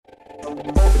We're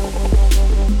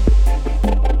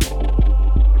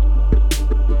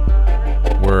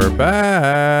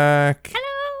back.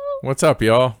 Hello. What's up,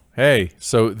 y'all? Hey,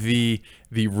 so the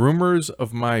rumors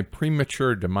of my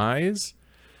premature demise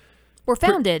We're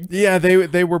founded. Yeah,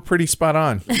 they were pretty spot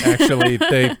on. Actually,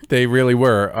 they really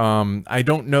were. I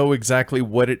don't know exactly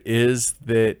what it is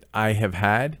that I have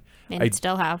had. And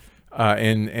still have.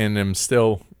 And I'm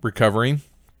still recovering,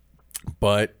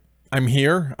 but I'm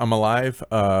here. I'm alive.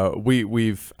 I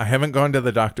haven't gone to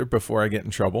the doctor before I get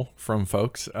in trouble from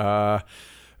folks.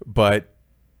 But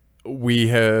we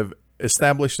have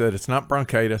established that it's not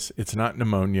bronchitis. It's not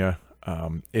pneumonia.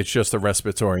 It's just a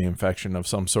respiratory infection of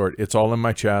some sort. It's all in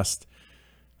my chest.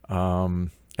 I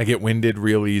get winded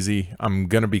real easy. I'm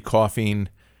going to be coughing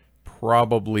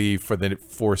probably for the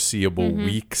foreseeable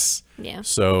weeks. Yeah.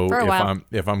 So for a while.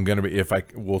 if I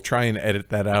will try and edit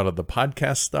that out of the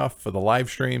podcast stuff for the live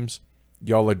streams,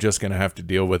 y'all are just going to have to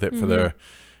deal with it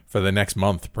for the next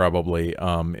month probably,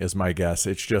 is my guess.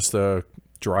 It's just a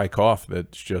dry cough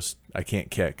that's just, I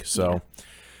can't kick. So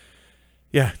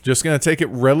yeah, just going to take it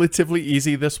relatively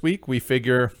easy this week. We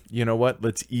figure, you know what,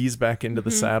 let's ease back into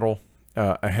the saddle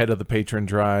ahead of the patron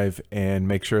drive and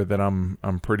make sure that I'm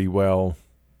pretty well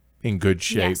in good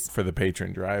shape for the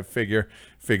patron drive. Figure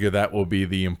that will be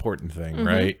the important thing,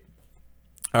 right?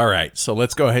 All right, so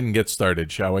let's go ahead and get started,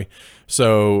 shall we?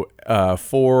 So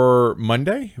for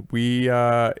Monday,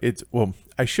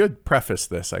 I should preface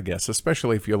this, I guess,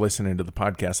 especially if you're listening to the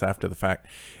podcast after the fact.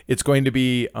 It's going to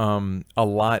be a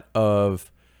lot of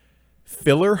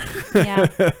filler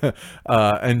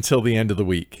until the end of the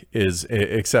week,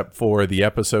 except for the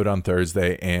episode on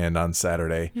Thursday and on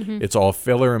Saturday. It's all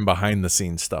filler and behind the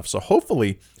scenes stuff. So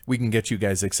hopefully we can get you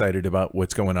guys excited about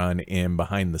what's going on in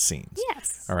behind the scenes.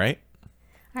 Yes. All right.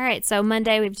 All right. So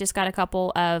Monday, we've just got a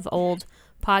couple of old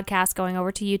podcasts going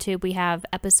over to YouTube. We have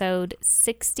episode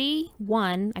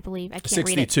 61, I believe. I can't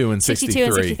read it. 62 and 63. 62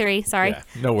 and 63. Sorry. Yeah,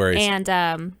 no worries.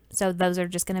 And so those are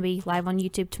just going to be live on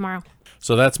YouTube tomorrow.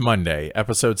 So that's Monday,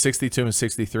 episode 62 and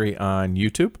 63 on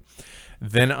YouTube.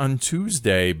 Then on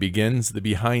Tuesday begins the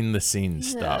behind the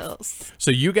scenes stuff. So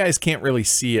you guys can't really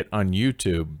see it on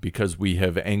YouTube because we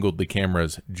have angled the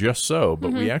cameras just so,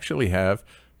 but we actually have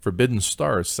Forbidden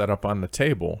Stars set up on the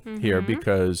table here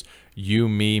because you,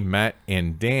 me, Matt,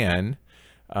 and Dan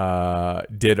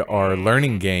did our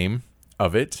learning game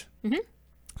of it a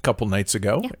couple nights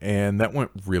ago, and that went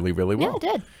really, really well. Yeah,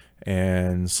 it did.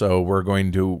 And so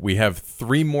we have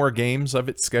 3 more games of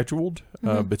it scheduled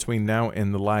between now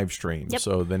and the live stream.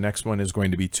 So the next one is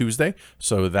going to be Tuesday.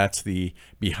 So that's the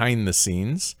behind the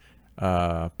scenes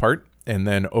part. And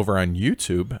then over on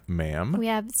YouTube, ma'am, we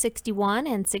have 61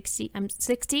 and 60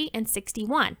 and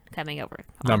 61 coming over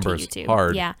numbers onto YouTube.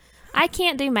 Hard. Yeah. I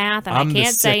can't do math and I'm I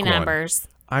can't say numbers.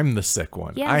 I'm the sick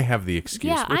one. Yeah. I have the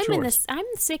excuse. Yeah, What's I'm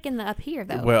sick in the up here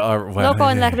though. well, Loco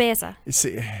en la cabeza.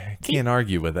 See, can't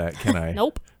argue with that, can I?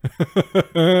 Nope.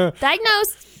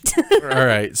 Diagnosed. All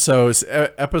right. So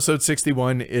episode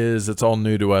 61 is It's All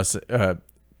New to Us.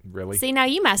 Really? See, now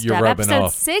you messed You're up. rubbing Episode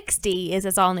off. 60 is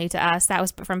It's All New to Us. That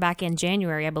was from back in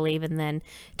January, I believe, and then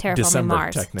Terraforming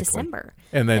Mars. December.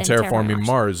 And then Terraforming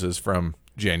Mars is from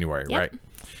January, Yep. right?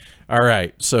 All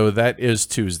right. So that is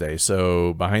Tuesday.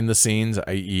 So behind the scenes,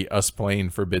 i.e. us playing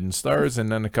Forbidden Stars,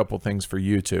 and then a couple things for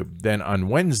YouTube. Then on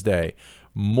Wednesday,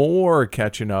 more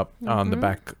catching up on the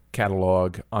back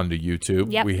catalog onto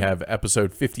YouTube. Yep. We have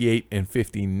episode 58 and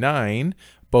 59,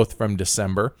 both from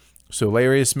December.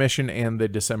 Solarius Mission and the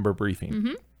December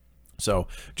briefing. So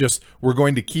we're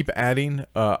going to keep adding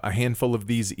a handful of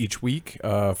these each week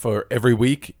for every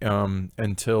week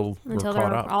until we're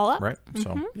caught up. All up. Right?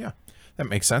 So, yeah, that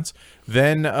makes sense.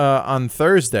 Then on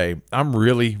Thursday, I'm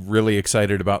really, really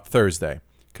excited about Thursday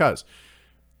because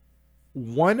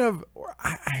one of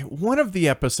the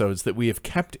episodes that we have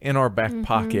kept in our back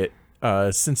pocket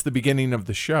since the beginning of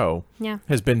the show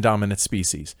has been Dominant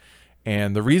Species.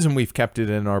 And the reason we've kept it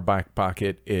in our back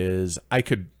pocket is I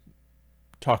could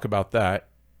talk about that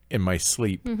in my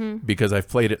sleep because I've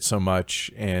played it so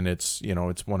much, and it's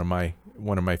one of my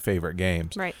favorite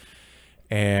games. Right.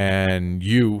 And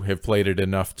you have played it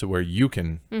enough to where you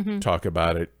can talk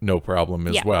about it no problem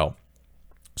as well.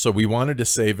 So we wanted to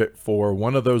save it for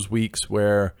one of those weeks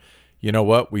where, you know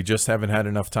what, we just haven't had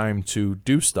enough time to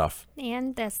do stuff.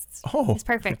 And this is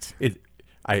perfect.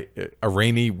 A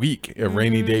rainy week, a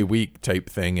rainy day week type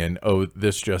thing, and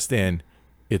this just in,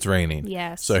 it's raining.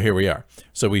 Yes. So here we are.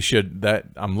 So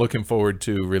I'm looking forward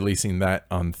to releasing that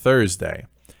on Thursday.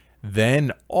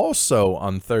 Then also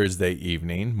on Thursday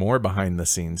evening, more behind the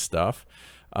scenes stuff.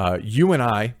 You and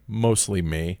I, mostly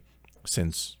me,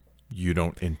 since you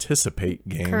don't anticipate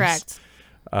games. Correct.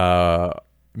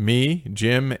 Me,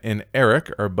 Jim, and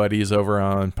Eric, our buddies over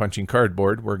on Punching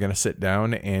Cardboard, we're going to sit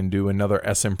down and do another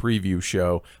SM preview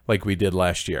show like we did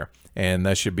last year. And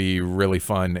that should be really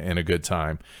fun and a good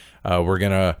time. I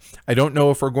don't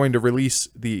know if we're going to release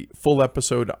the full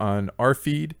episode on our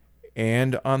feed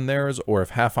and on theirs, or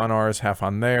if half on ours, half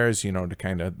on theirs, to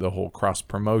kind of the whole cross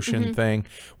promotion thing.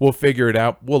 We'll figure it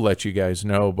out. We'll let you guys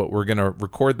know, but we're going to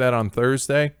record that on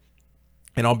Thursday.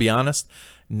 And I'll be honest,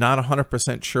 not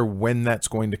 100% sure when that's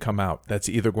going to come out. That's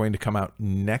either going to come out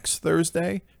next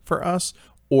Thursday for us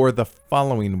or the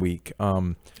following week.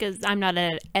 Because I'm not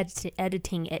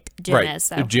editing it, Jim right. is.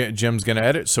 So. Jim's going to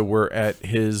edit, so we're at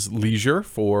his leisure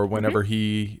for whenever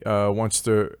he wants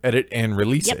to edit and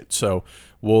release it. So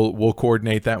we'll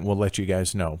coordinate that and we'll let you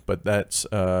guys know. But that's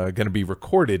going to be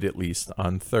recorded at least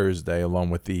on Thursday,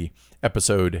 along with the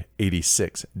episode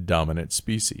 86, Dominant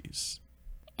Species.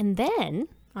 And then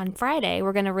on Friday,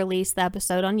 we're going to release the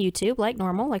episode on YouTube like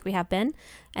normal, like we have been.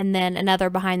 And then another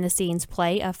behind-the-scenes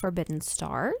play of Forbidden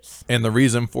Stars. And the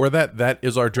reason for that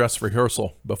is our dress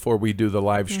rehearsal before we do the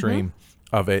live stream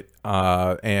of it.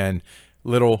 And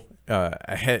little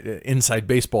inside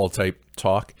baseball type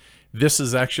talk. This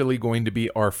is actually going to be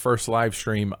our first live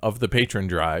stream of the Patron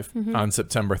Drive on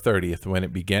September 30th when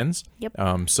it begins.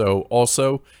 Yep. So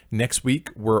also next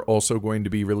week, we're also going to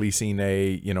be releasing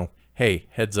hey,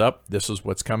 heads up, this is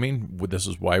what's coming. This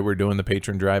is why we're doing the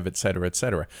Patron Drive, et cetera, et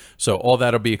cetera. So all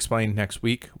that'll be explained next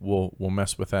week. We'll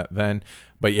mess with that then.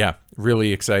 But yeah,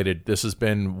 really excited. This has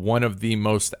been one of the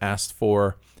most asked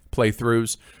for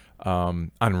playthroughs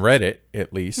on Reddit,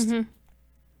 at least.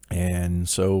 And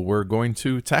so we're going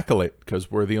to tackle it because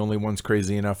we're the only ones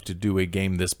crazy enough to do a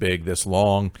game this big, this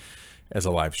long as a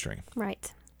live stream.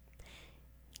 Right.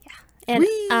 And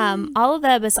all of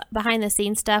the behind the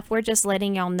scenes stuff, we're just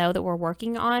letting y'all know that we're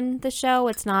working on the show.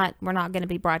 We're not going to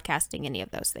be broadcasting any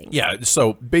of those things. Yeah.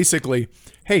 So basically,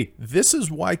 hey, this is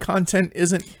why content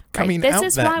isn't coming out that day.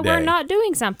 This is why we're not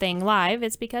doing something live.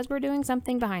 It's because we're doing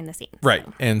something behind the scenes. Right.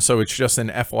 So. And so it's just an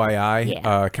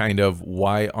FYI, kind of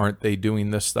why aren't they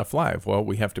doing this stuff live? Well,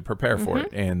 we have to prepare for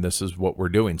it. And this is what we're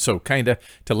doing. So kind of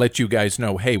to let you guys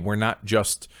know, hey, we're not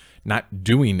just not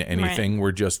doing anything.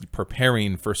 We're just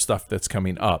preparing for stuff that's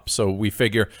coming up. So we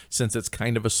figure since it's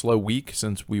kind of a slow week,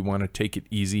 since we want to take it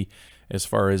easy as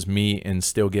far as me and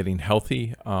still getting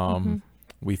healthy,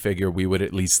 we figure we would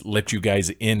at least let you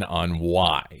guys in on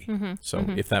why. So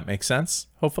if that makes sense,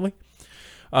 hopefully.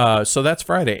 So that's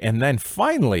Friday. And then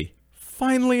finally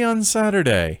on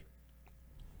Saturday,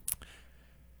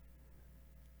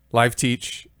 live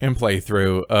teach and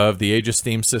playthrough of the Age of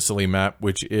Steam Sicily map,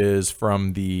 which is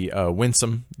from the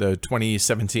Winsome, the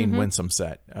 2017 Winsome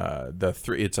set.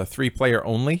 It's a 3-player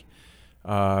only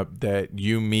that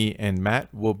you, me, and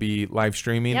Matt will be live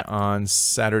streaming on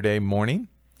Saturday morning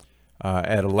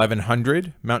at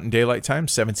 1100 Mountain Daylight Time,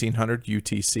 1700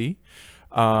 UTC.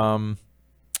 And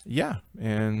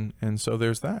so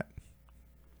there's that.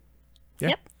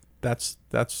 Yeah, that's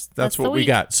what we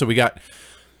got. So we got.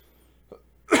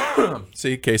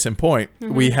 See, case in point,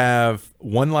 we have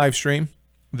one live stream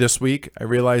this week. I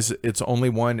realize it's only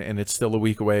one and it's still a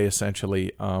week away,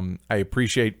 essentially.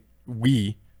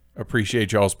 We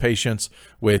appreciate y'all's patience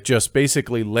with just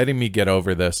basically letting me get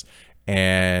over this.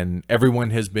 And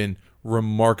everyone has been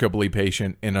remarkably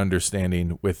patient and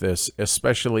understanding with this,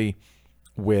 especially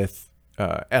with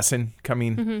Essen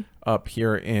coming up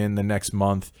here in the next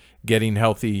month, getting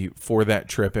healthy for that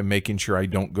trip and making sure I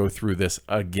don't go through this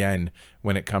again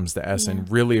when it comes to Essen.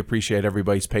 Really appreciate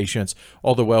everybody's patience,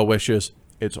 all the well wishes.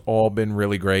 It's all been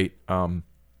really great. And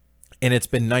it's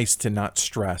been nice to not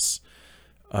stress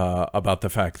about the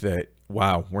fact that,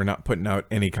 wow, we're not putting out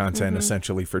any content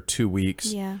essentially for 2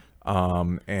 weeks. Yeah.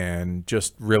 And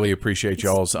just really appreciate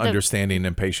y'all's understanding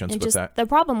and patience with that. The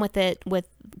problem with it, with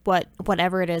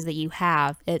whatever it is that you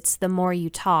have, it's the more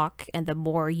you talk and the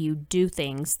more you do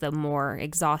things, the more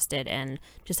exhausted and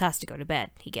just has to go to bed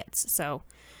he gets. So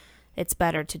it's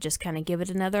better to just kind of give it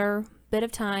another bit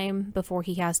of time before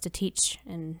he has to teach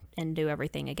and do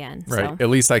everything again. Right. So. At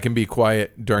least I can be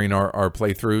quiet during our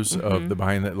playthroughs of the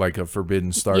behind that, like a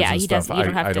Forbidden Stars and stuff.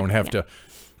 I don't have to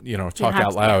talk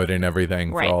out loud and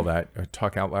everything for all that.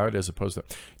 Talk out loud as opposed to,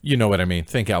 you know what I mean?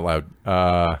 Think out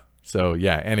loud. So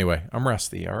yeah, anyway, I'm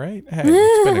rusty. All right. Hey,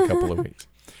 it's been a couple of weeks.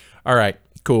 All right,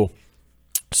 cool.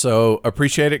 So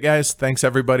appreciate it, guys. Thanks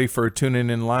everybody for tuning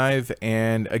in live.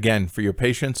 And again, for your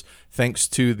patience, thanks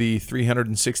to the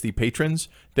 360 patrons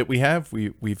that we have.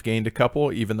 We've gained a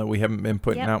couple, even though we haven't been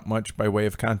putting out much by way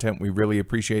of content. We really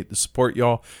appreciate the support,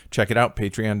 y'all. Check it out,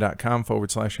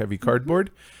 patreon.com/heavycardboard.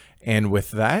 And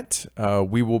with that,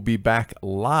 we will be back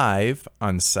live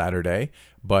on Saturday,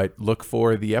 but look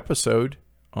for the episode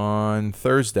on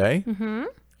Thursday.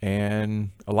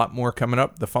 And a lot more coming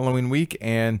up the following week.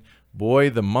 And boy,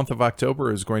 the month of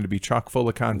October is going to be chock full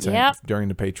of content during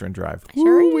the Patreon Drive.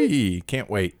 Sure is. Can't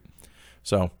wait.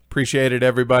 So appreciate it,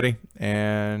 everybody.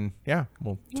 And yeah,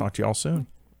 we'll talk to y'all soon.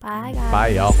 Bye, guys. Bye,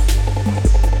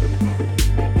 y'all.